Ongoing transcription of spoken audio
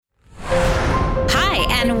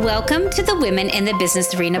and welcome to the Women in the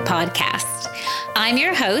Business Arena podcast. I'm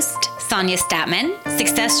your host, Sonia Statman,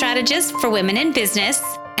 success strategist for women in business,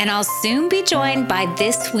 and I'll soon be joined by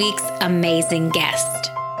this week's amazing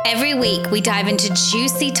guest. Every week, we dive into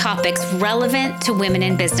juicy topics relevant to women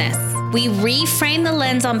in business. We reframe the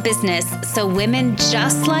lens on business so women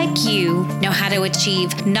just like you know how to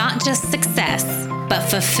achieve not just success, but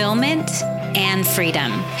fulfillment and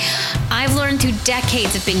freedom. I've learned through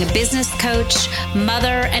decades of being a business coach,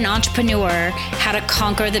 mother, and entrepreneur how to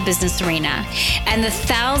conquer the business arena. And the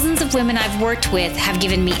thousands of women I've worked with have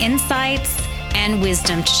given me insights and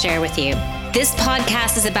wisdom to share with you. This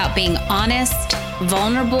podcast is about being honest,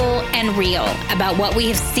 vulnerable, and real about what we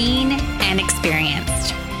have seen and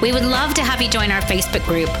experienced. We would love to have you join our Facebook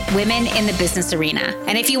group, Women in the Business Arena.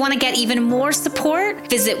 And if you want to get even more support,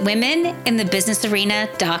 visit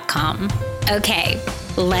womeninthebusinessarena.com. Okay,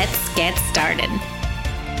 let's get started.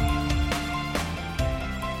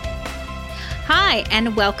 Hi,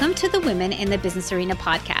 and welcome to the Women in the Business Arena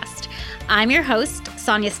podcast. I'm your host,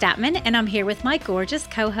 Sonia Statman, and I'm here with my gorgeous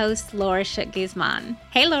co-host, Laura Schutt-Guzman.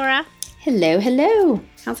 Hey, Laura. Hello, hello.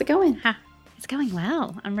 How's it going? It's going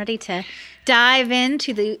well. I'm ready to dive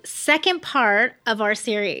into the second part of our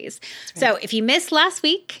series. Right. So if you missed last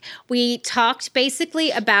week, we talked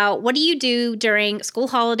basically about what do you do during school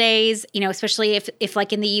holidays, especially if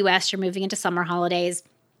like in the US, you're moving into summer holidays.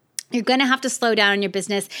 You're going to have to slow down in your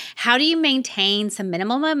business. How do you maintain some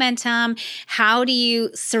minimal momentum? How do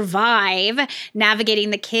you survive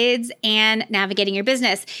navigating the kids and navigating your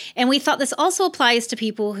business? And we thought this also applies to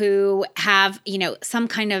people who have, some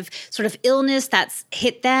kind of sort of illness that's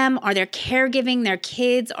hit them, or they're caregiving their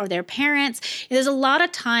kids or their parents. There's a lot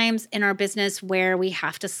of times in our business where we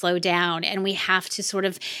have to slow down and we have to sort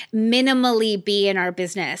of minimally be in our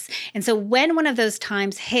business. And so when one of those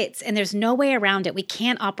times hits and there's no way around it, we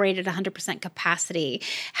can't operate at 100% capacity.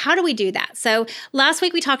 How do we do that? So last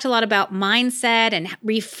week we talked a lot about mindset and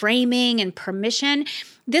reframing and permission.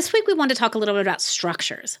 This week we want to talk a little bit about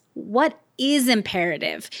structures. What is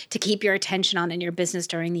imperative to keep your attention on in your business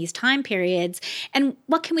during these time periods, and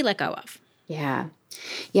what can we let go of? Yeah,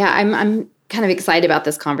 I'm kind of excited about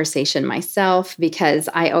this conversation myself because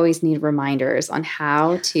I always need reminders on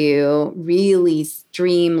how to really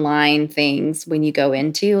streamline things when you go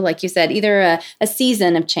into, like you said, either a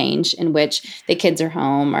season of change in which the kids are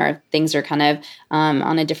home or things are kind of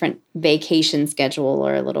on a different vacation schedule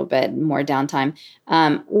or a little bit more downtime,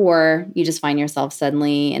 or you just find yourself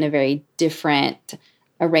suddenly in a very different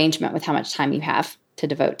arrangement with how much time you have to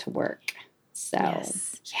devote to work. So,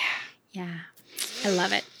 yes. Yeah. I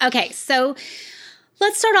love it. Okay, so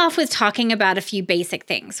let's start off with talking about a few basic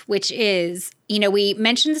things, which is, we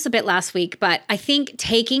mentioned this a bit last week, but I think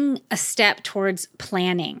taking a step towards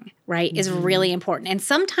planning, right, is really important. And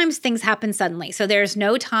sometimes things happen suddenly. So there's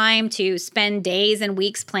no time to spend days and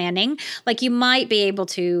weeks planning like you might be able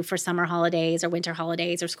to for summer holidays or winter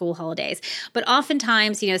holidays or school holidays. But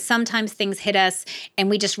oftentimes, sometimes things hit us and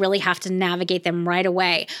we just really have to navigate them right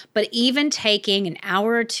away. But even taking an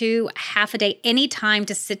hour or two, half a day, any time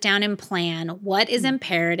to sit down and plan what is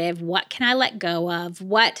imperative, what can I let go of,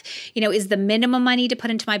 what, is the minimum I need to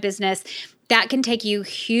put into my business, that can take you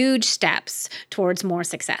huge steps towards more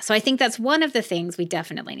success. So I think that's one of the things we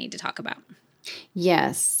definitely need to talk about.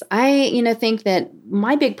 Yes. I, think that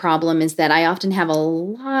my big problem is that I often have a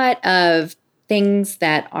lot of things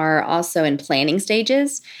that are also in planning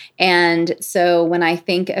stages. And so when I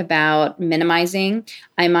think about minimizing,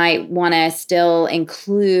 I might want to still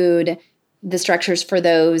include the structures for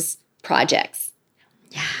those projects.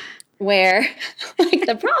 Yeah. Where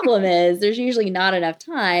the problem is there's usually not enough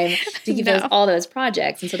time to give all those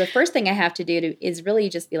projects. And so the first thing I have to do is really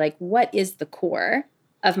just be like, what is the core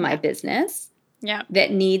of my business that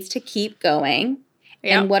needs to keep going?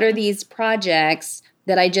 And what are these projects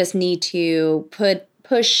that I just need to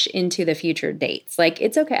push into the future dates? Like,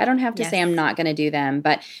 it's okay. I don't have to say I'm not going to do them,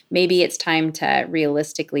 but maybe it's time to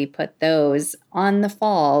realistically put those on the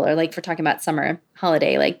fall, or like if we're talking about summer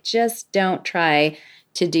holiday, like just don't try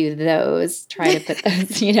to do those, try to put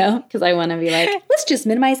those, because I want to be like, let's just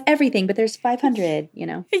minimize everything, but there's 500,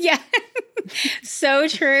 Yeah. So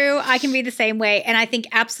true. I can be the same way. And I think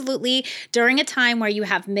absolutely during a time where you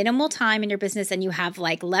have minimal time in your business and you have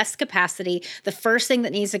less capacity, the first thing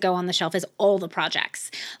that needs to go on the shelf is all the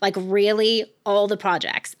projects. Like really all the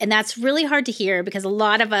projects. And that's really hard to hear because a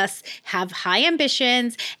lot of us have high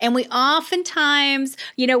ambitions and we oftentimes,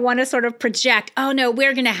 want to sort of project, oh no,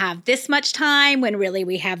 we're going to have this much time when really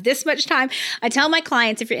we have this much time. I tell my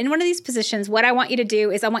clients, if you're in one of these positions, what I want you to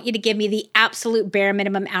do is I want you to give me the absolute bare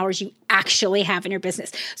minimum hours you actually have in your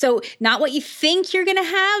business. So not what you think you're going to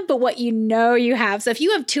have, but what you know you have. So if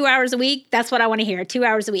you have 2 hours a week, that's what I want to hear, 2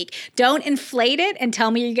 hours a week. Don't inflate it and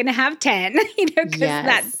tell me you're going to have 10, because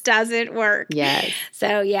that doesn't work. Yes.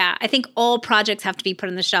 So yeah, I think all projects have to be put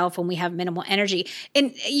on the shelf when we have minimal energy.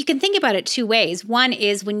 And you can think about it two ways. One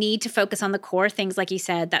is we need to focus on the core things, like you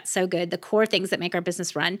said, that's so good, the core things that make our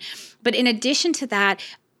business run. But in addition to that,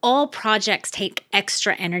 all projects take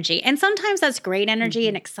extra energy. And sometimes that's great energy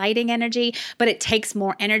and exciting energy, but it takes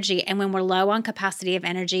more energy. And when we're low on capacity of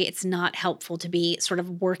energy, it's not helpful to be sort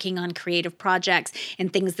of working on creative projects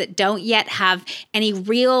and things that don't yet have any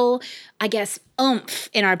real, oomph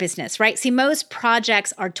in our business, right? See, most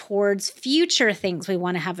projects are towards future things we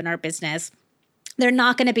want to have in our business. They're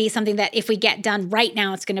not going to be something that if we get done right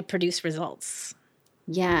now, it's going to produce results.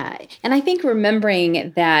 Yeah. And I think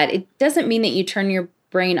remembering that it doesn't mean that you turn your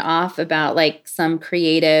brain off about like some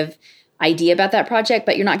creative idea about that project,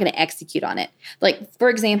 but you're not going to execute on it. Like, for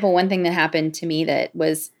example, one thing that happened to me that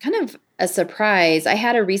was kind of a surprise. I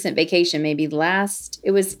had a recent vacation,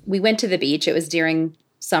 we went to the beach. It was during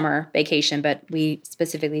summer vacation, but we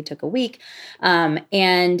specifically took a week.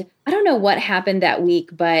 And I don't know what happened that week,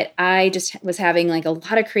 but I just was having like a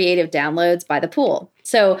lot of creative downloads by the pool.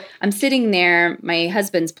 So I'm sitting there, my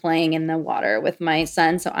husband's playing in the water with my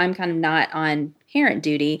son. So I'm kind of not on parent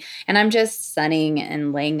duty and I'm just sunning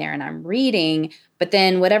and laying there and I'm reading. But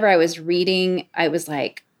then whatever I was reading, I was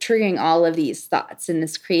like triggering all of these thoughts and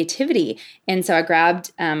this creativity. And so I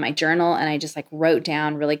grabbed my journal and I just like wrote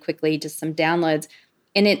down really quickly just some downloads.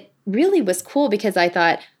 And it really was cool because I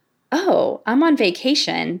thought, oh, I'm on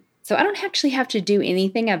vacation. So I don't actually have to do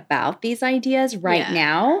anything about these ideas right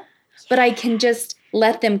now, but I can just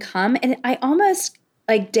let them come. And I almost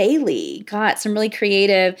like daily got some really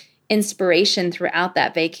creative inspiration throughout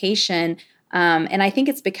that vacation. And I think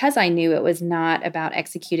it's because I knew it was not about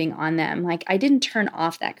executing on them. Like I didn't turn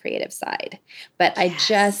off that creative side, but I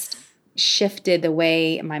just shifted the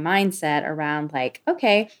way my mindset around like,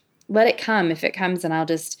 okay, let it come. If it comes and I'll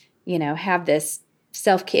just, have this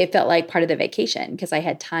self-care. It felt like part of the vacation because I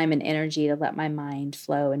had time and energy to let my mind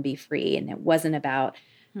flow and be free. And it wasn't about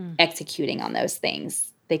executing on those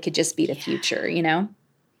things. They could just be the future,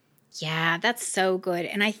 Yeah, that's so good.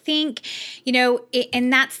 And I think,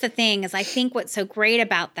 and that's the thing is I think what's so great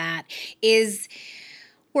about that is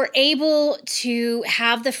we're able to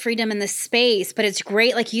have the freedom and the space, but it's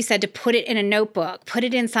great, like you said, to put it in a notebook, put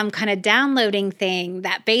it in some kind of downloading thing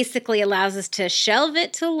that basically allows us to shelve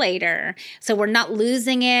it till later. So we're not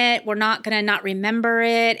losing it. We're not going to not remember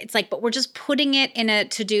it. It's like, but we're just putting it in a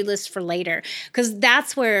to-do list for later. Because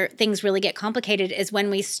that's where things really get complicated is when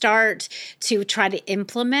we start to try to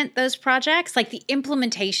implement those projects. Like the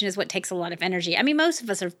implementation is what takes a lot of energy. I mean, most of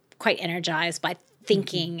us are quite energized by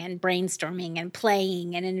thinking and brainstorming and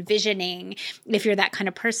playing and envisioning if you're that kind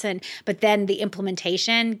of person. But then the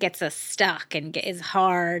implementation gets us stuck and is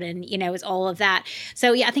hard and, is all of that.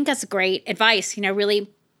 So yeah, I think that's great advice,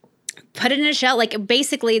 really put it in a shell. Like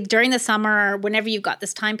basically during the summer or whenever you've got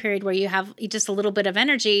this time period where you have just a little bit of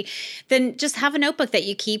energy, then just have a notebook that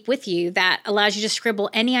you keep with you that allows you to scribble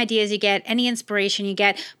any ideas you get, any inspiration you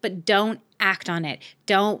get, but don't act on it.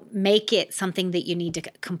 Don't make it something that you need to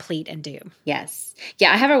complete and do. Yes.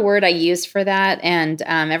 Yeah, I have a word I use for that. And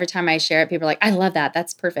every time I share it, people are like, I love that.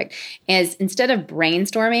 That's perfect. Is instead of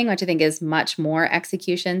brainstorming, which I think is much more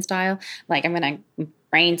execution style, like I'm going to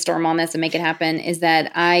brainstorm on this and make it happen, is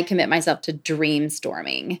that I commit myself to dream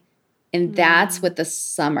storming. And that's what the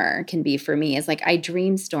summer can be for me is like I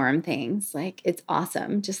dreamstorm things. Like it's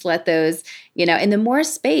awesome. Just let those, and the more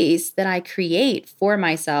space that I create for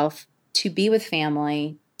myself to be with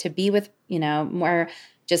family, to be with, more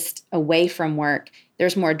just away from work,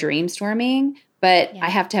 there's more dreamstorming, but I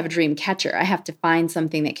have to have a dream catcher. I have to find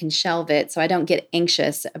something that can shelve it so I don't get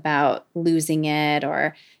anxious about losing it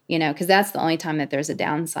or, because that's the only time that there's a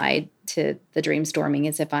downside to the dreamstorming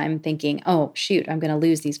is if I'm thinking, oh, shoot, I'm going to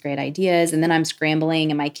lose these great ideas. And then I'm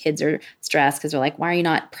scrambling and my kids are stressed because they're like, why are you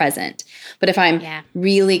not present? But if I'm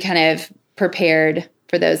really kind of prepared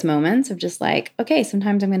for those moments of just like, okay,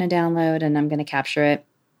 sometimes I'm going to download and I'm going to capture it.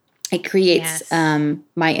 It creates,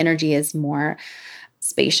 my energy is more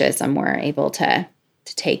spacious. I'm more able to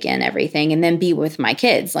take in everything and then be with my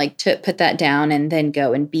kids, like to put that down and then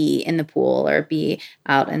go and be in the pool or be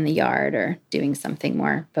out in the yard or doing something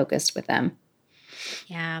more focused with them.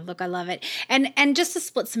 Yeah, look, I love it. And just to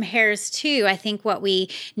split some hairs too, I think what we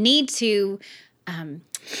need to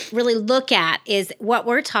really look at is what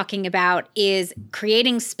we're talking about is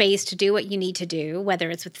creating space to do what you need to do,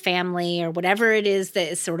 whether it's with family or whatever it is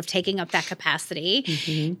that is sort of taking up that capacity.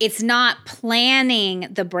 Mm-hmm. It's not planning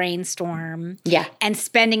the brainstorm and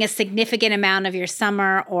spending a significant amount of your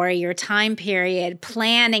summer or your time period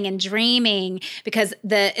planning and dreaming because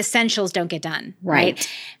the essentials don't get done, right?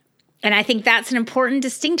 And I think that's an important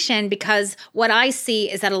distinction because what I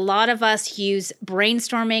see is that a lot of us use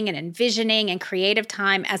brainstorming and envisioning and creative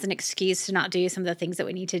time as an excuse to not do some of the things that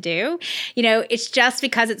we need to do. You know, it's just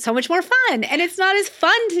because it's so much more fun and it's not as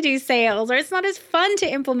fun to do sales or it's not as fun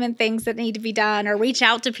to implement things that need to be done or reach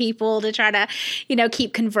out to people to try to, you know,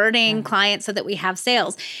 keep converting clients so that we have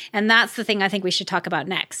sales. And that's the thing I think we should talk about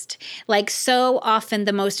next. Like so often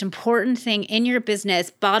the most important thing in your business,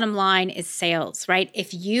 bottom line, is sales, right?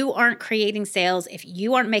 If you aren't creating sales, if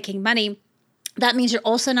you aren't making money, that means you're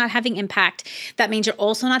also not having impact. That means you're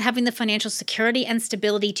also not having the financial security and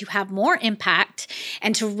stability to have more impact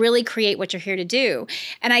and to really create what you're here to do.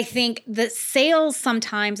 And I think that sales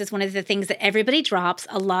sometimes is one of the things that everybody drops.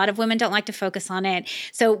 A lot of women don't like to focus on it.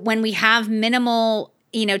 So when we have minimal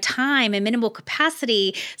time and minimal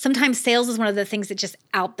capacity, sometimes sales is one of the things that just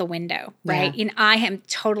out the window, right? And I am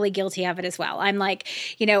totally guilty of it as well. I'm like,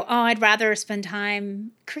 I'd rather spend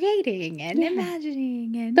time creating and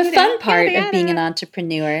imagining and the fun part of being an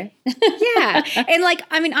entrepreneur. And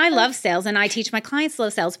I love sales and I teach my clients to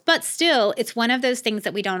love sales, but still it's one of those things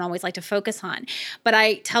that we don't always like to focus on. But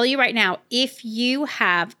I tell you right now, if you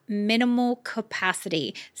have minimal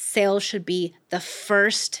capacity, sales should be the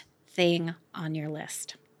first thing on your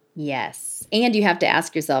list. Yes. And you have to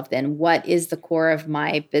ask yourself then, what is the core of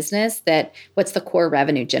my business? What's the core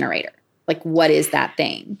revenue generator? Like, what is that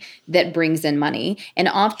thing that brings in money? And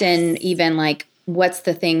often even like, what's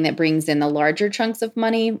the thing that brings in the larger chunks of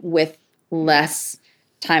money with less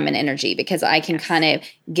time and energy? Because I can kind of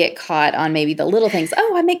get caught on maybe the little things.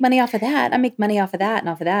 Oh, I make money off of that. I make money off of that and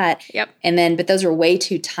off of that. But those are way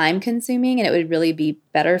too time consuming. And it would really be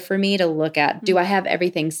better for me to look at, do I have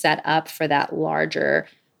everything set up for that larger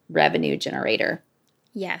revenue generator?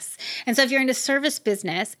 Yes. And so if you're in a service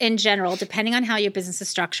business in general, depending on how your business is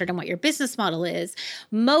structured and what your business model is,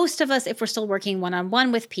 most of us, if we're still working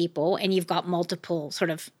one-on-one with people and you've got multiple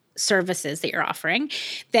sort of services that you're offering,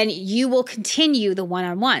 then you will continue the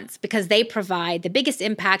one-on-ones because they provide the biggest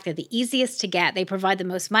impact. They're the easiest to get. They provide the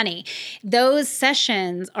most money. Those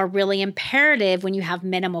sessions are really imperative when you have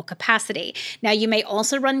minimal capacity. Now, you may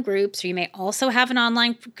also run groups or you may also have an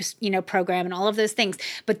online, program and all of those things,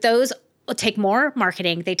 but those take more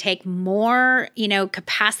marketing. They take more,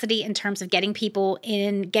 capacity in terms of getting people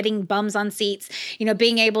in, getting bums on seats,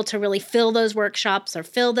 being able to really fill those workshops or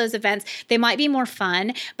fill those events. They might be more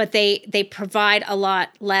fun, but they provide a lot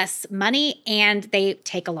less money and they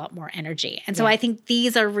take a lot more energy. And so I think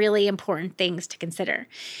these are really important things to consider.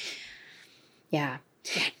 Yeah.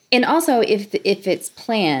 And also if it's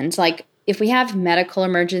planned, like if we have medical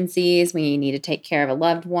emergencies, we need to take care of a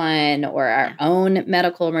loved one or our own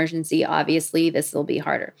medical emergency, obviously this will be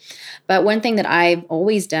harder. But one thing that I've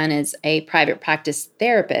always done as a private practice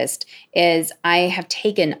therapist is I have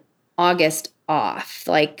taken August off.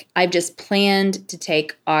 Like I've just planned to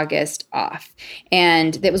take August off.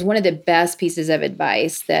 And that was one of the best pieces of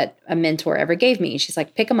advice that a mentor ever gave me. She's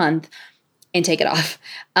like, pick a month and take it off.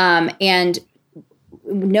 And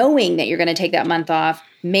knowing that you're going to take that month off,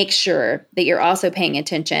 make sure that you're also paying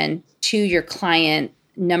attention to your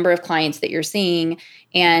number of clients that you're seeing,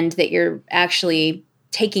 and that you're actually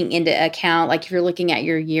taking into account, like if you're looking at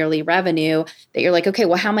your yearly revenue, that you're like, okay,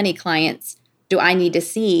 well, how many clients do I need to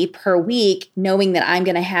see per week, knowing that I'm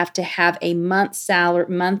going to have a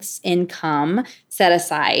month's income set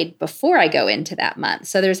aside before I go into that month.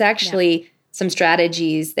 So there's actually some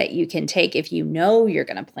strategies that you can take if you know you're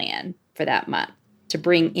going to plan for that month to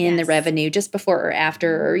bring in the revenue just before or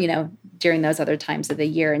after, or, during those other times of the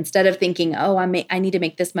year, instead of thinking, oh, I need to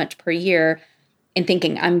make this much per year, and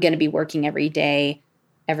thinking I'm going to be working every day,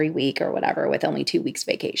 every week or whatever with only 2 weeks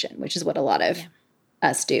vacation, which is what a lot of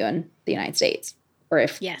us do in the United States. Or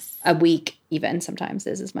if a week even sometimes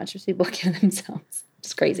is as much as people give themselves.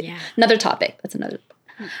 It's crazy. Yeah. Another topic. That's another.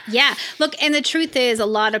 Yeah. Look, and the truth is a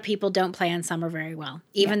lot of people don't plan summer very well,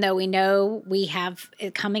 even though we know we have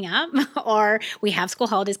it coming up, or we have school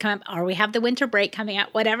holidays coming up, or we have the winter break coming up,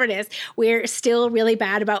 whatever it is. We're still really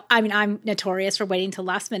bad about, I'm notorious for waiting till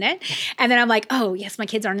last minute. And then I'm like, oh, yes, my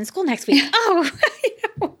kids aren't in school next week. Oh,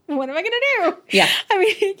 what am I going to do? Yeah. I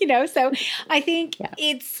mean, so I think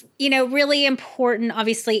it's, really important,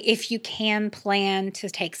 obviously, if you can plan, to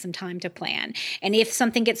take some time to plan. And if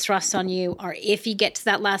something gets thrust on you, or if you get to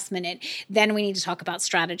that last minute, then we need to talk about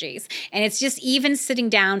strategies. And it's just even sitting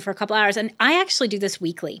down for a couple hours. And I actually do this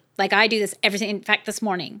weekly. Like I do this everything. In fact, this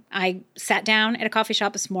morning, I sat down at a coffee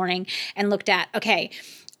shop this morning and looked at, okay,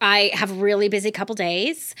 I have a really busy couple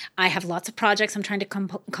days. I have lots of projects I'm trying to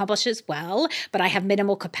accomplish as well, but I have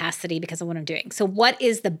minimal capacity because of what I'm doing. So what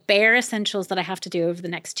is the bare essentials that I have to do over the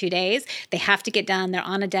next 2 days? They have to get done. They're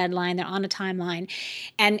on a deadline. They're on a timeline.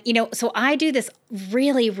 And, so I do this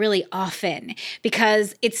really, really often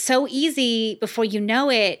because it's so easy before you know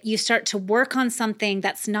it, you start to work on something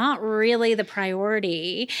that's not really the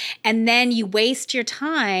priority. And then you waste your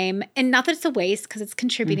time. And not that it's a waste because it's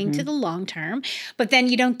contributing to the long term, but then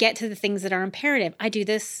you don't get to the things that are imperative. I do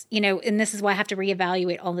this, and this is why I have to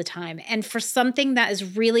reevaluate all the time. And for something that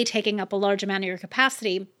is really taking up a large amount of your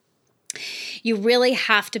capacity, you really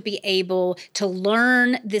have to be able to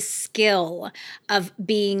learn this skill of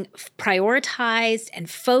being prioritized and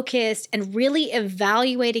focused and really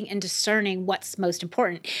evaluating and discerning what's most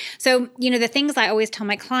important. So, the things I always tell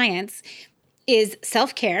my clients is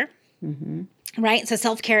self-care. Right? So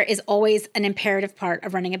self-care is always an imperative part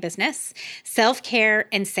of running a business. Self-care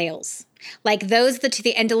and sales. Like those,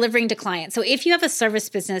 and delivering to clients. So if you have a service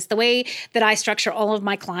business, the way that I structure all of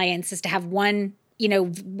my clients is to have one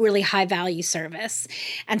really high value service.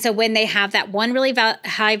 And so when they have that one really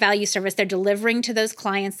high value service, they're delivering to those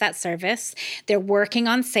clients that service. They're working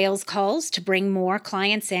on sales calls to bring more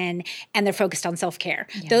clients in, and they're focused on self-care.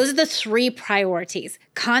 Yeah. Those are the 3 priorities.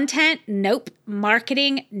 Content, nope.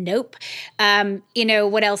 Marketing, nope.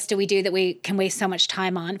 What else do we do that we can waste so much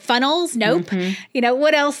time on? Funnels, nope.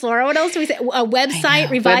 What else, Laura? What else do we say? A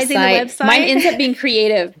website, revising the website. Mine ends up being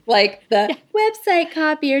creative, like the website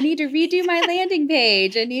copy, or need to redo my landing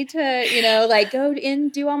page. I need to, go in,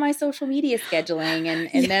 do all my social media scheduling.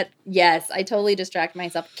 And that, yes, I totally distract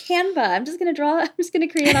myself. Canva, I'm just going to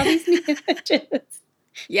create all these new images.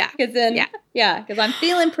 Yeah. Because I'm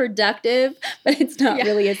feeling productive, but it's not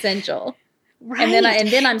really essential. Right. And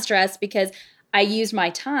then I'm stressed because I used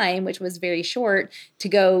my time, which was very short, to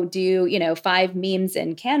go do, 5 memes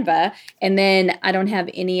in Canva. And then I don't have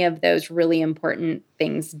any of those really important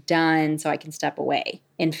things done, so I can step away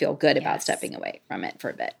and feel good about stepping away from it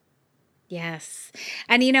for a bit. Yes.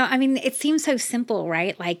 And, it seems so simple,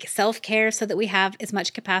 right? Like self-care so that we have as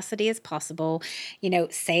much capacity as possible,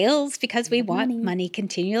 sales because we want money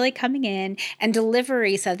continually coming in, and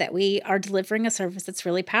delivery so that we are delivering a service that's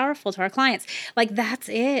really powerful to our clients. Like that's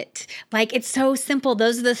it. Like it's so simple.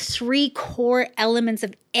 Those are the 3 core elements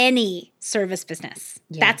of any service business.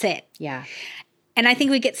 Yeah. That's it. Yeah. And I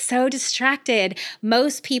think we get so distracted.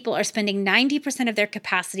 Most people are spending 90% of their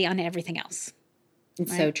capacity on everything else.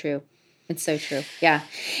 It's so true. It's so true. Yeah.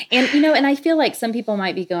 And, and I feel like some people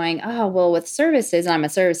might be going, oh, well, with services, I'm a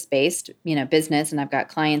service-based, business, and I've got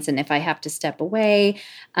clients. And if I have to step away,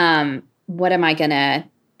 what am I going to,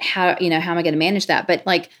 how am I going to manage that? But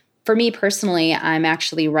like for me personally, I'm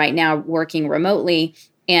actually right now working remotely,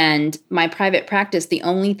 and my private practice, the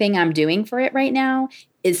only thing I'm doing for it right now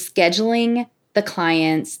is scheduling the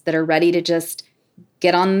clients that are ready to just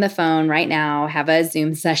get on the phone right now, have a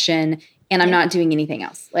Zoom session, and I'm not doing anything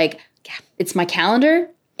else. Like, it's my calendar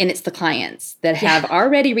and it's the clients that have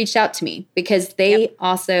already reached out to me because they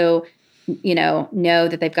also, know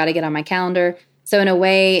that they've got to get on my calendar. So in a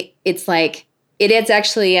way, it's like, it's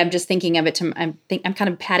actually, I'm just thinking of it I'm kind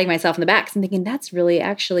of patting myself in the back. 'Cause I'm thinking that's really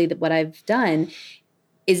actually what I've done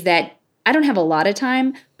is that I don't have a lot of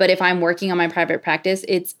time, but if I'm working on my private practice,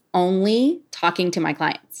 it's only talking to my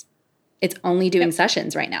clients. It's only doing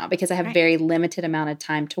sessions right now because I have very limited amount of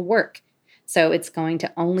time to work. So it's going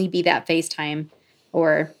to only be that FaceTime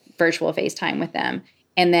or virtual FaceTime with them.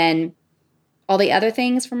 And then all the other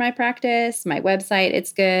things for my practice, my website,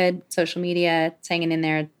 it's good. Social media, it's hanging in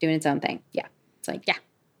there, doing its own thing. Yeah. It's like,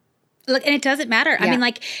 Look, and it doesn't matter. I mean,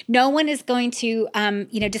 like, no one is going to,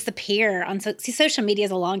 disappear on social media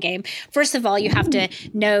is a long game. First of all, you have to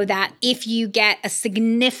know that if you get a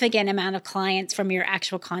significant amount of clients from your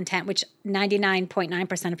actual content, which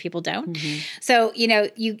 99.9% of people don't. So,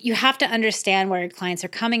 you have to understand where your clients are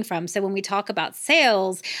coming from. So when we talk about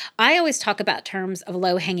sales, I always talk about terms of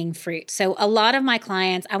low-hanging fruit. So a lot of my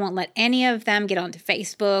clients, I won't let any of them get onto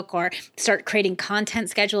Facebook or start creating content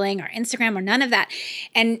scheduling or Instagram or none of that.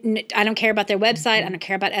 And I don't care about their website. I don't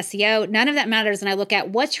care about SEO. None of that matters. And I look at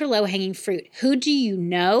what's your low-hanging fruit. Who do you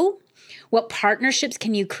know? What partnerships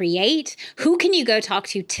can you create? Who can you go talk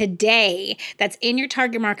to today that's in your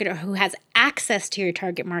target market or who has access to your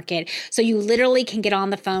target market so you literally can get on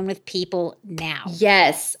the phone with people now?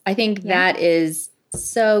 Yes, I think that is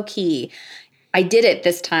so key. I did it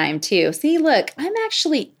this time too. See, look, I'm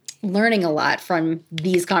actually learning a lot from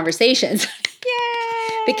these conversations.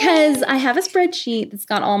 Yay! Because I have a spreadsheet that's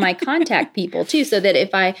got all my contact people too, so that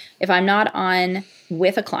if I'm not on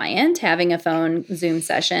with a client having a phone Zoom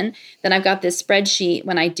session, then I've got this spreadsheet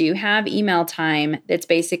when I do have email time that's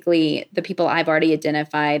basically the people I've already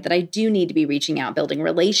identified that I do need to be reaching out, building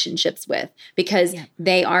relationships with, because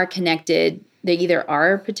they are connected. They either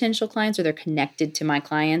are potential clients or they're connected to my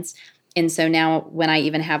clients. And so now when I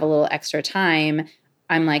even have a little extra time,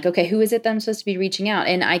 I'm like, okay, who is it that I'm supposed to be reaching out?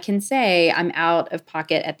 And I can say I'm out of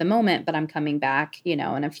pocket at the moment, but I'm coming back, in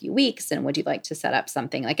a few weeks. And would you like to set up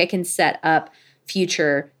something? Like I can set up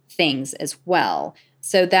future things as well.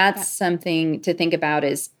 So that's something to think about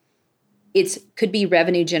is it could be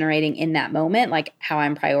revenue generating in that moment, like how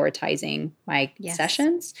I'm prioritizing my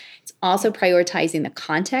sessions. It's also prioritizing the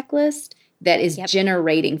contact list that is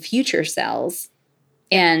generating future sales.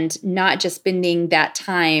 And not just spending that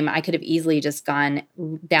time. I could have easily just gone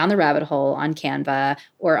down the rabbit hole on Canva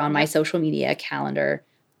or on my social media calendar.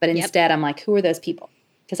 But instead, I'm like, who are those people?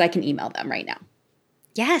 Because I can email them right now.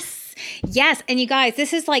 Yes. Yes. And you guys,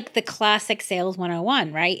 this is like the classic sales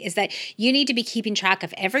 101, right? Is that you need to be keeping track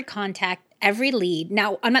of every contact, every lead.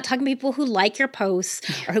 Now, I'm not talking about people who like your posts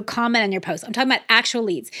or who comment on your posts. I'm talking about actual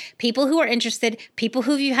leads, people who are interested, people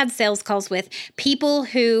who you had sales calls with, people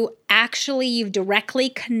who actually you've directly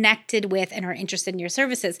connected with and are interested in your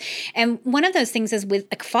services. And one of those things is with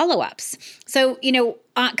like follow-ups. So,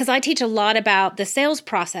 because I teach a lot about the sales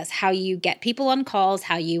process, how you get people on calls,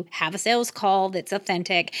 how you have a sales call that's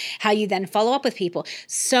authentic, how you then follow up with people.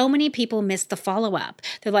 So many people miss the follow-up.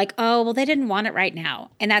 They're like, oh, well, they didn't want it right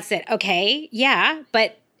now. And that's it. Okay. Yeah.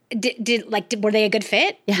 But were they a good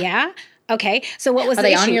fit? Yeah. Okay. So what was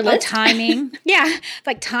the issue? On your list? Timing.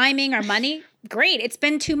 Like timing or money. Great. It's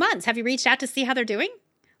been 2 months. Have you reached out to see how they're doing?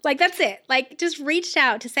 Like, that's it. Like, just reached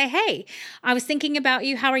out to say, hey, I was thinking about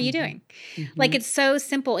you. How are you doing? Mm-hmm. Like, it's so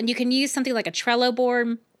simple. And you can use something like a Trello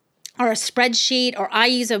board or a spreadsheet, or I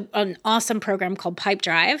use an awesome program called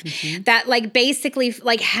Pipedrive that like basically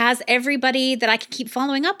like has everybody that I can keep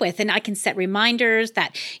following up with. And I can set reminders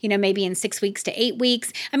that, maybe in 6 weeks to 8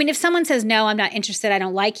 weeks. I mean, if someone says, no, I'm not interested, I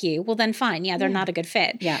don't like you, well, then fine. Yeah, they're not a good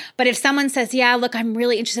fit. Yeah. But if someone says, yeah, look, I'm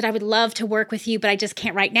really interested, I would love to work with you, but I just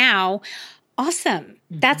can't right now. Awesome.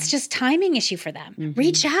 That's just timing issue for them.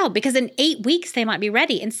 Reach out because in 8 weeks they might be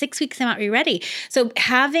ready. In 6 weeks they might be ready. So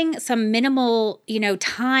having some minimal,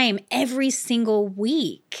 time every single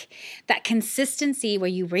week, that consistency where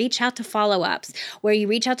you reach out to follow-ups, where you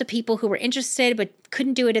reach out to people who were interested but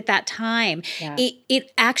couldn't do it at that time. Yeah.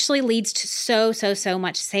 It actually leads to so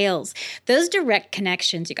much sales. Those direct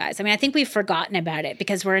connections, you guys. I mean, I think we've forgotten about it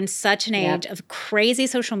because we're in such an age of crazy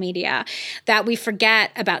social media that we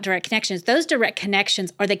forget about direct connections. Those direct connections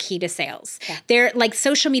are the key to sales. Yeah. They're like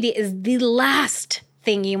social media is the last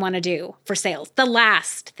thing you want to do for sales. The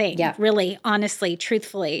last thing, really, honestly,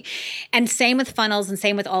 truthfully. And same with funnels and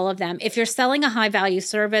same with all of them. If you're selling a high value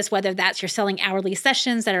service, whether that's you're selling hourly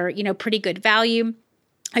sessions that are, pretty good value,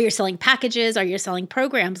 or you're selling packages, or you're selling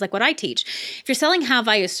programs like what I teach. If you're selling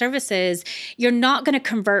high-value services, you're not going to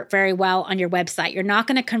convert very well on your website. You're not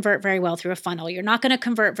going to convert very well through a funnel. You're not going to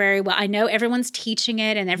convert very well. I know everyone's teaching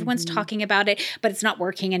it and everyone's talking about it, but it's not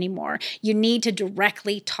working anymore. You need to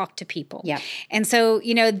directly talk to people. Yeah. And so,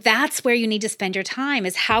 that's where you need to spend your time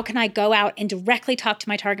is how can I go out and directly talk to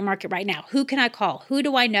my target market right now? Who can I call? Who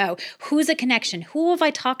do I know? Who's a connection? Who have I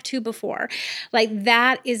talked to before? Like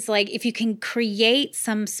that is like, if you can create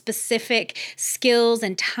some specific skills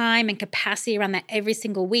and time and capacity around that every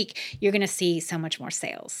single week, you're going to see so much more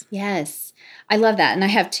sales. Yes. I love that. And I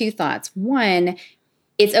have two thoughts. One,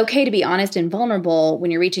 it's okay to be honest and vulnerable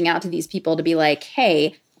when you're reaching out to these people to be like,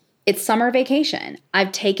 hey, it's summer vacation.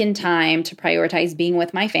 I've taken time to prioritize being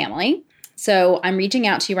with my family. So I'm reaching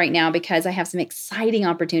out to you right now because I have some exciting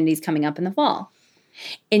opportunities coming up in the fall.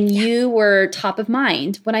 And you were top of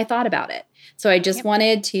mind when I thought about it. So I just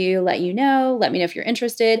wanted to let me know if you're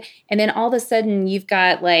interested. And then all of a sudden you've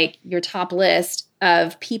got like your top list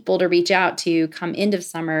of people to reach out to come end of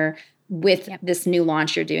summer with this new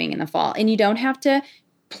launch you're doing in the fall. And you don't have to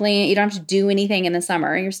plan, you don't have to do anything in the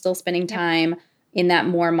summer. You're still spending time in that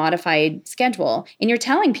more modified schedule. And you're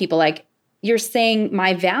telling people like, you're saying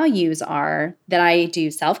my values are that I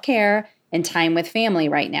do self-care and time with family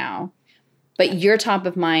right now. But you're top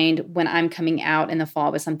of mind when I'm coming out in the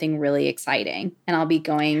fall with something really exciting. And I'll be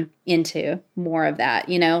going into more of that,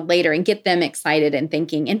 later and get them excited and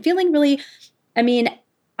thinking and feeling really,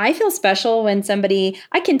 I feel special when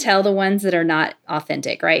I can tell the ones that are not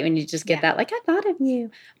authentic, right? When you just get that, like, I thought of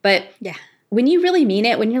you. But when you really mean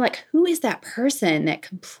it, when you're like, who is that person that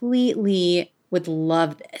completely would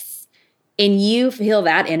love this? And you feel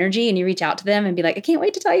that energy and you reach out to them and be like, I can't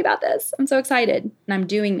wait to tell you about this. I'm so excited and I'm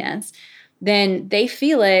doing this. Then they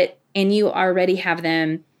feel it and you already have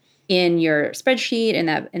them in your spreadsheet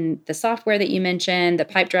and the software that you mentioned, the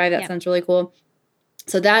Pipedrive, that sounds really cool.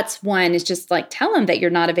 So that's one, is just like tell them that you're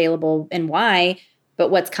not available and why, but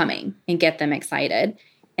what's coming, and get them excited.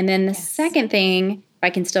 And then the second thing, if I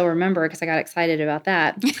can still remember because I got excited about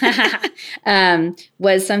that,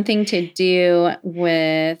 was something to do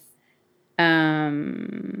with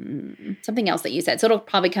something else that you said. So it'll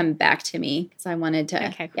probably come back to me because I wanted to.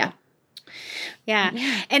 Okay, cool. Yeah.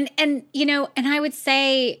 And I would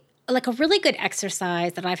say, like, a really good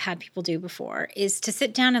exercise that I've had people do before is to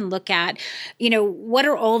sit down and look at, what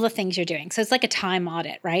are all the things you're doing? So it's like a time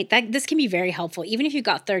audit, right? This can be very helpful. Even if you've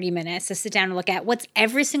got 30 minutes to sit down and look at what's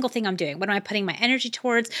every single thing I'm doing. What am I putting my energy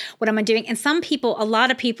towards? What am I doing? And a lot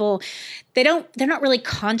of people, they're not really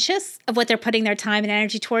conscious of what they're putting their time and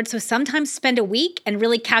energy towards. So sometimes spend a week and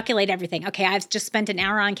really calculate everything. Okay, I've just spent an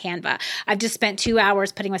hour on Canva. I've just spent 2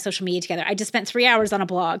 hours putting my social media together. I just spent 3 hours on a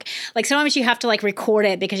blog. Like, sometimes you have to record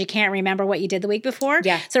it because you can't remember what you did the week before.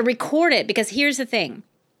 Yeah. So record it, because here's the thing.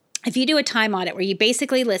 If you do a time audit where you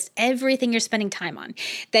basically list everything you're spending time on,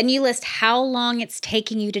 then you list how long it's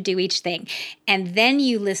taking you to do each thing, and then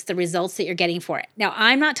you list the results that you're getting for it. Now,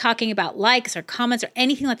 I'm not talking about likes or comments or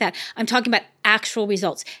anything like that. I'm talking about actual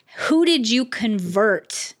results. Who did you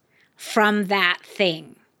convert from that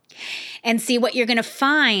thing? And see, what you're going to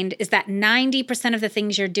find is that 90% of the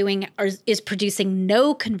things you're doing is producing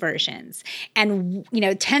no conversions. And,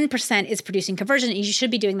 10% is producing conversion. And you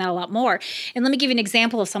should be doing that a lot more. And let me give you an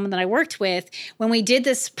example of someone that I worked with. When we did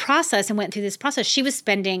this process and went through this process, she was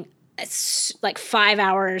spending like 5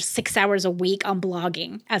 hours, 6 hours a week on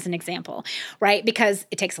blogging, as an example, right? Because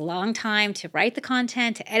it takes a long time to write the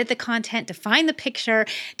content, to edit the content, to find the picture,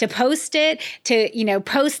 to post it, to,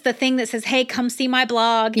 post the thing that says, hey, come see my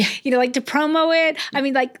blog, to promo it. I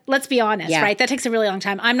mean, let's be honest, right? That takes a really long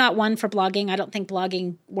time. I'm not one for blogging. I don't think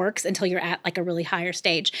blogging works until you're at a really higher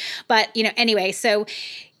stage. But, anyway, so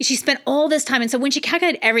she spent all this time. And so when she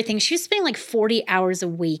calculated everything, she was spending 40 hours a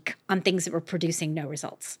week on things that were producing no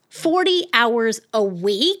results. 40 hours a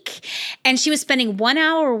week. And she was spending 1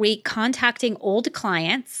 hour a week contacting old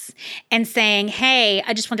clients and saying, hey,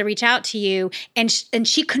 I just want to reach out to you. And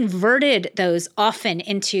she converted those often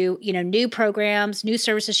into, new programs, new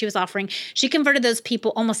services she was offering. She converted those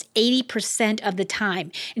people almost 80% of the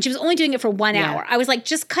time. And she was only doing it for 1 hour. I was like,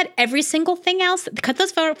 just cut every single thing else. Cut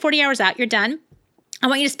those 40 hours out. You're done. I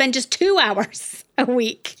want you to spend just 2 hours a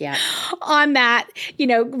week on that,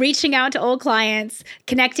 reaching out to old clients,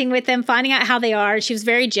 connecting with them, finding out how they are. She was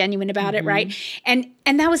very genuine about it, right? And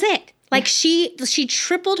that was it. She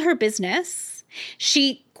tripled her business.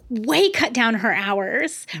 She way cut down her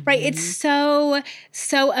hours, right? It's so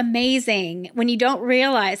amazing when you don't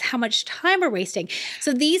realize how much time we're wasting.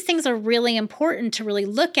 So these things are really important to really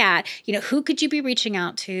look at, who could you be reaching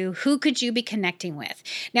out to? Who could you be connecting with?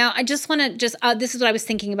 Now, I just want to this is what I was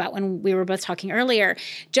thinking about when we were both talking earlier.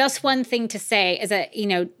 Just one thing to say is that,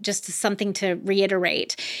 just something to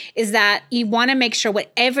reiterate is that you want to make sure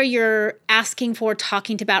whatever you're asking for,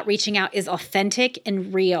 talking about, reaching out is authentic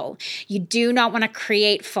and real. You do not want to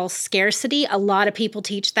create false scarcity. A lot of people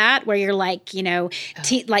teach that, where you're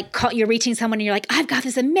you're reaching someone and you're like, I've got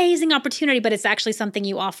this amazing opportunity, but it's actually something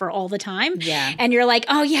you offer all the time. Yeah. And you're like,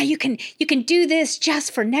 oh yeah, you can do this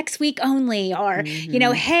just for next week only. Or,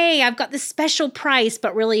 hey, I've got this special price,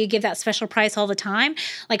 but really you give that special price all the time.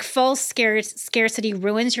 False scarcity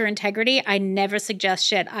ruins your integrity. I never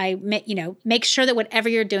suggest it. Make sure that whatever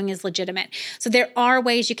you're doing is legitimate. So there are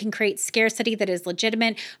ways you can create scarcity that is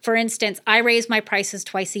legitimate. For instance, I raise my prices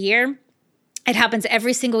twice a year. It happens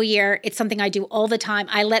every single year. It's something I do all the time.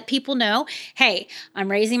 I let people know, hey,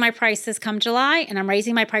 I'm raising my prices come July and I'm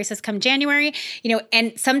raising my prices come January,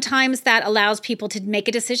 and sometimes that allows people to make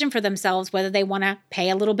a decision for themselves whether they want to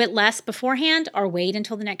pay a little bit less beforehand or wait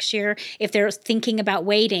until the next year if they're thinking about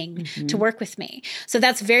waiting to work with me. So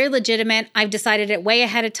that's very legitimate. I've decided it way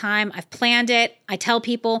ahead of time. I've planned it. I tell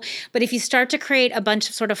people. But if you start to create a bunch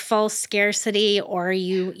of sort of false scarcity, or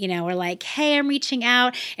you are like, hey, I'm reaching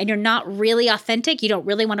out, and you're not really authentic, you don't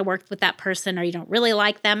really want to work with that person, or you don't really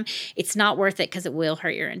like them, it's not worth it because it will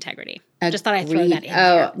hurt your integrity. Just thought I'd throw that in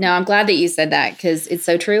there. No, I'm glad that you said that because it's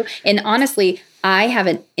so true. And honestly, I have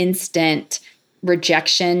an instant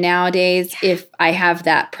rejection nowadays if I have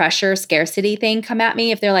that pressure scarcity thing come at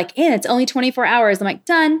me. If they're like, it's only 24 hours. I'm like,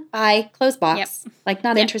 done, bye, close box. Like,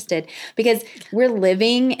 not interested. Because we're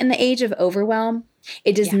living in the age of overwhelm.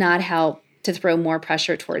 It does not help to throw more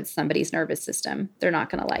pressure towards somebody's nervous system. They're not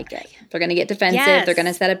going to like it. They're going to get defensive. They're going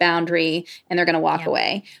to set a boundary and they're going to walk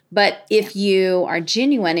away. But if you are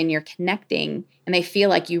genuine and you're connecting and they feel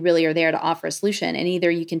like you really are there to offer a solution, and either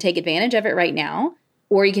you can take advantage of it right now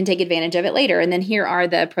or you can take advantage of it later. And then here are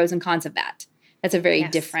the pros and cons of that. That's a very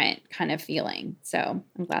different kind of feeling. So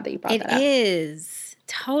I'm glad that you brought that up. It is.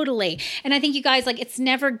 Totally. And I think you guys, like, it's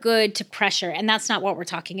never good to pressure. And that's not what we're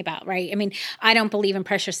talking about, right? I mean, I don't believe in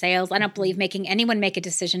pressure sales. I don't believe making anyone make a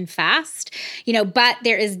decision fast, but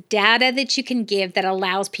there is data that you can give that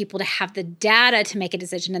allows people to have the data to make a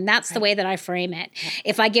decision. And that's the way that I frame it.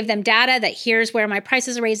 If I give them data that here's where my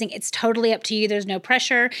prices are raising, it's totally up to you. There's no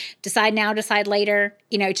pressure. Decide now, decide later.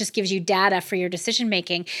 It just gives you data for your decision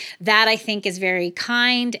making. That, I think, is very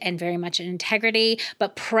kind and very much an integrity.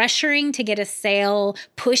 But pressuring to get a sale,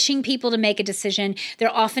 pushing people to make a decision,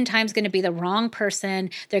 they're oftentimes going to be the wrong person.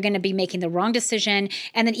 They're going to be making the wrong decision.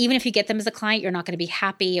 And then even if you get them as a client, you're not going to be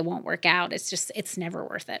happy. It won't work out. It's never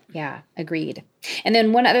worth it. Yeah, agreed. And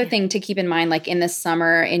then one other thing to keep in mind, like in the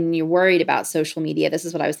summer and you're worried about social media, this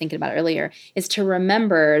is what I was thinking about earlier, is to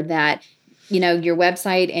remember that, your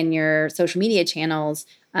website and your social media channels,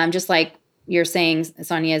 just like you're saying,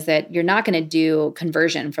 Sonia, is that you're not going to do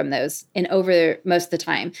conversion from those. And over most of the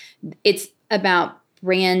time, it's about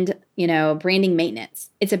branding maintenance.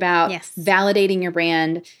 It's about validating your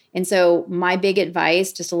brand. And so my big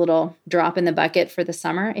advice, just a little drop in the bucket for the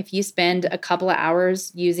summer, if you spend a couple of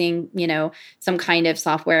hours using, some kind of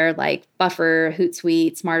software like Buffer,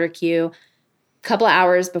 Hootsuite, SmarterQueue, a couple of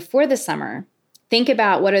hours before the summer, think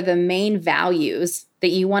about what are the main values that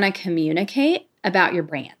you want to communicate about your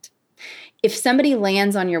brand. If somebody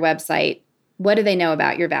lands on your website, what do they know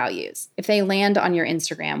about your values? If they land on your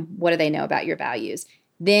Instagram, what do they know about your values?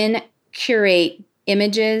 Then curate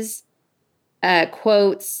images,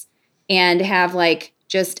 quotes, and have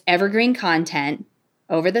just evergreen content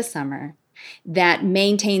over the summer that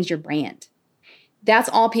maintains your brand. That's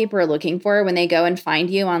all people are looking for when they go and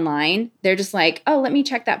find you online. They're just like, oh, let me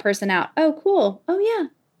check that person out. Oh, cool. Oh, yeah,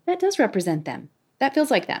 that does represent them. That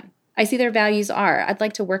feels like them. I see their values are. I'd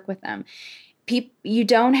like to work with them. You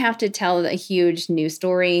don't have to tell a huge news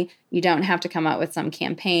story. You don't have to come up with some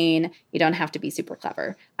campaign. You don't have to be super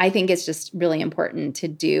clever. I think it's just really important to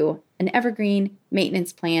do an evergreen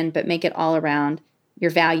maintenance plan, but make it all around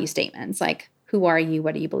your value statements. Like, who are you?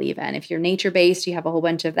 What do you believe in? If you're nature-based, you have a whole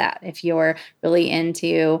bunch of that. If you're really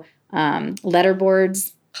into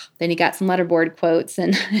letterboards, then you got some letterboard quotes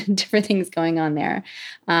and different things going on there.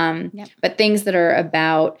 But things that are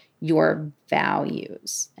about your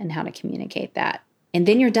values and how to communicate that. And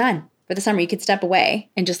then you're done for the summer. You could step away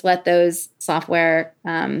and just let those software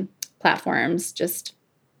platforms just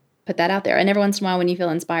put that out there. And every once in a while, when you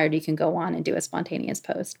feel inspired, you can go on and do a spontaneous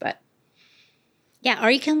post. But yeah,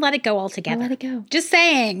 or you can let it go altogether. Let it go. Just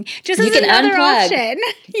saying. Just as another option.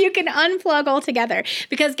 You can unplug altogether.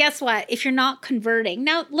 Because guess what? If you're not converting.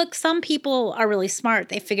 Now, look, some people are really smart.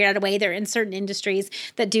 They figured out a way. They're in certain industries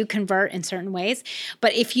that do convert in certain ways.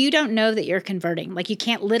 But if you don't know that you're converting, like you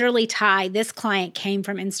can't literally tie this client came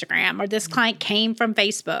from Instagram or this client came from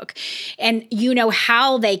Facebook, and you know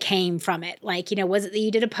how they came from it. Like, was it that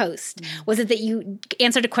you did a post? Was it that you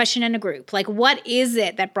answered a question in a group? Like, what is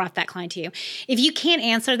it that brought that client to you? If you can't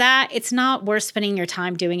answer that, it's not worth spending your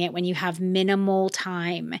time doing it when you have minimal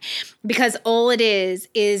time, because all it is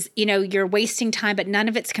you're wasting time, but none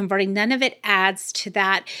of it's converting. None of it adds to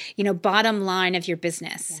that, bottom line of your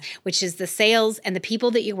business, which is the sales and the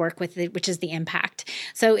people that you work with, which is the impact.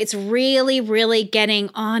 So it's really, really getting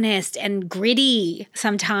honest and gritty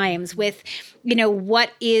sometimes with,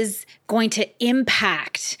 what is going to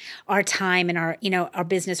impact our time and our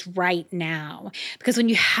business right now. Because when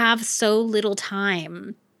you have so little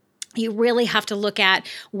time, you really have to look at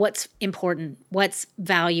what's important, what's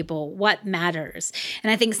valuable, what matters.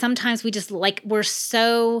 And I think sometimes we're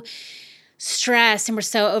so stressed and we're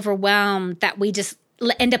so overwhelmed that we just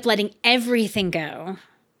end up letting everything go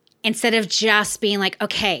instead of just being like,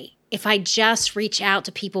 okay, if I just reach out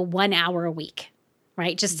to people 1 hour a week,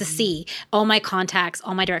 right? Just to see all my contacts,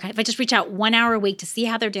 all my direct, if I just reach out 1 hour a week to see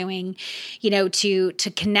how they're doing, to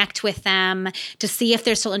connect with them, to see if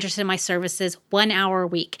they're still interested in my services, 1 hour a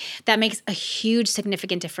week, that makes a huge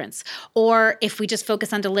significant difference. Or if we just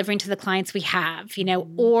focus on delivering to the clients we have,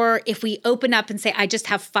 or if we open up and say, I just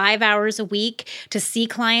have 5 hours a week to see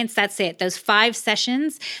clients, that's it. Those 5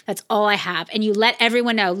 sessions, that's all I have. And you let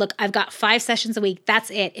everyone know, look, I've got 5 sessions a week. That's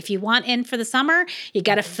it. If you want in for the summer, you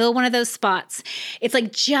got to fill one of those spots. It's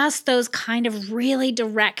like just those kind of really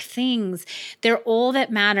direct things. They're all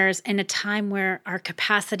that matters in a time where our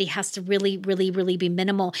capacity has to really, really, really be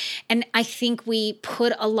minimal. And I think we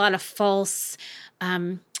put a lot of false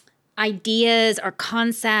ideas or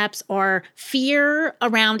concepts or fear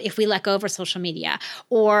around if we let go of our social media,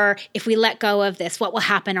 or if we let go of this, what will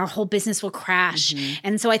happen? Our whole business will crash.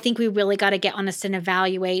 And so I think we really got to get honest and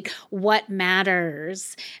evaluate what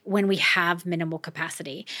matters when we have minimal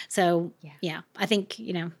capacity. So I think,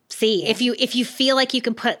 see if you feel like you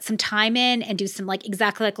can put some time in and do some, like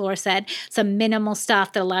exactly like Laura said, some minimal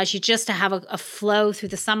stuff that allows you just to have a flow through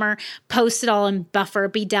the summer, post it all in Buffer,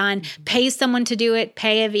 be done, pay someone to do it,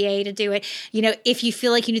 pay a VA to do it. If you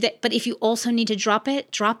feel like you need that, but if you also need to drop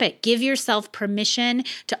it. Give yourself permission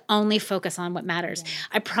to only focus on what matters.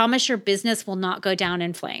 I promise your business will not go down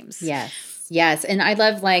in flames. Yes. And I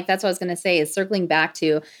love, that's what I was going to say, is circling back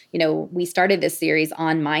to, we started this series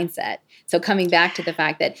on mindset. So coming back to the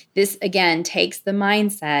fact that this, again, takes the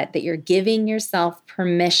mindset that you're giving yourself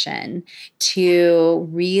permission to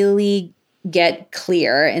really get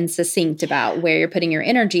clear and succinct about where you're putting your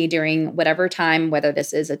energy during whatever time, whether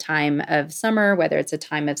this is a time of summer, whether it's a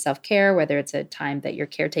time of self-care, whether it's a time that you're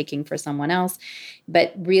caretaking for someone else,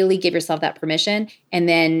 but really give yourself that permission. And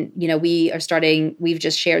then, we've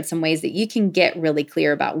just shared some ways that you can get really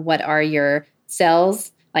clear about what are your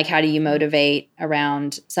cells, like how do you motivate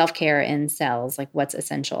around self-care and cells, like what's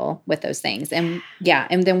essential with those things. And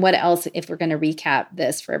and then what else, if we're going to recap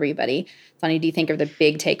this for everybody, Sonia, do you think are the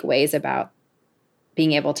big takeaways about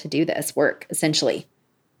being able to do this work essentially?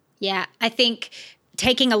 Yeah, I think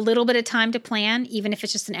taking a little bit of time to plan, even if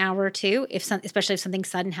it's just an hour or two, especially if something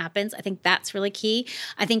sudden happens, I think that's really key.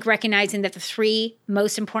 I think recognizing that the 3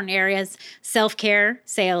 most important areas, self-care,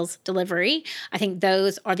 sales, delivery, I think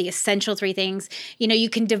those are the essential 3 things. You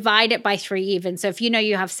can divide it by 3 even. So if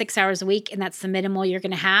you have 6 hours a week and that's the minimal you're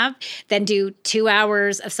going to have, then do 2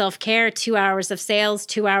 hours of self-care, 2 hours of sales,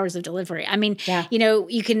 2 hours of delivery. I mean,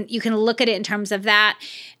 you can look at it in terms of that.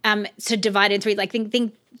 So divide it in 3, like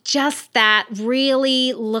think just that,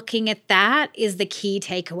 really looking at that is the key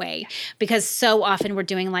takeaway, because so often we're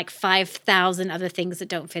doing like 5,000 other things that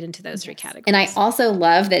don't fit into those 3 categories. And I also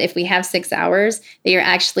love that if we have 6 hours, that you're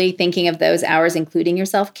actually thinking of those hours, including your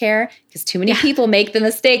self-care, because too many people make the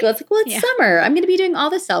mistake. It's like, well, it's summer. I'm going to be doing all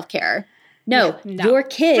the self-care. No, your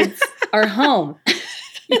kids are home.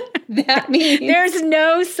 That means there's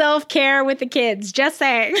no self-care with the kids. Just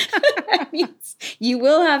saying. That means you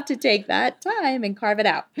will have to take that time and carve it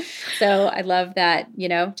out. So I love that,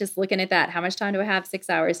 just looking at that. How much time do I have? 6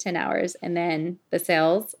 hours, 10 hours. And then the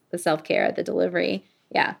sales, the self-care, the delivery.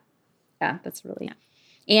 Yeah, that's really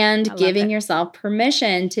And giving yourself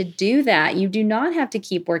permission to do that. You do not have to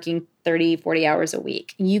keep working 30, 40 hours a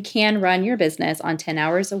week. You can run your business on 10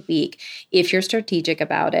 hours a week if you're strategic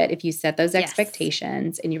about it, if you set those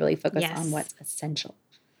expectations and you really focus on what's essential.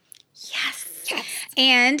 Yes.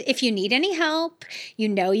 And if you need any help,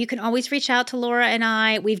 you can always reach out to Laura and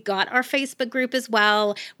I. We've got our Facebook group as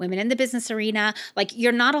well, Women in the Business Arena. Like,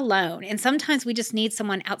 you're not alone. And sometimes we just need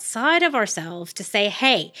someone outside of ourselves to say,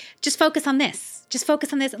 hey, just focus on this. Just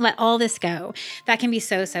focus on this and let all this go. That can be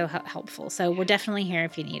so, so helpful. So we're definitely here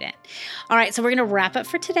if you need it. All right, so we're going to wrap up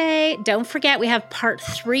for today. Don't forget, we have part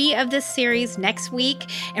 3 of this series next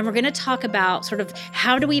week, and we're going to talk about sort of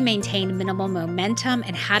how do we maintain minimal momentum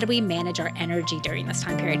and how do we manage our energy during this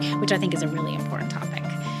time period, which I think is a really important topic.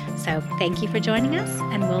 So thank you for joining us,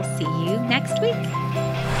 and we'll see you next week.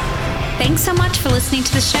 Thanks so much for listening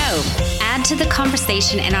to the show. Add to the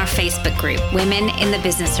conversation in our Facebook group, Women in the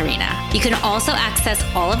Business Arena. You can also access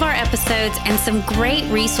all of our episodes and some great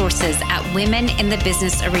resources at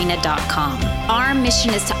womeninthebusinessarena.com. Our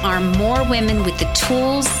mission is to arm more women with the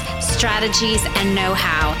tools, strategies, and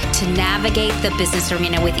know-how to navigate the business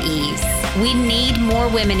arena with ease. We need more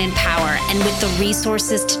women in power and with the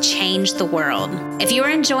resources to change the world. If you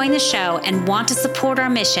are enjoying the show and want to support our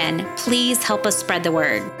mission, please help us spread the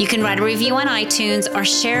word. You can write a review on iTunes or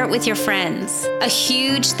share it with your friends. A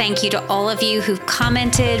huge thank you to all of you who've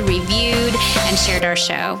commented, reviewed, and shared our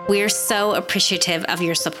show. We are so appreciative of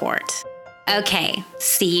your support. Okay,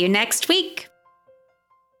 see you next week.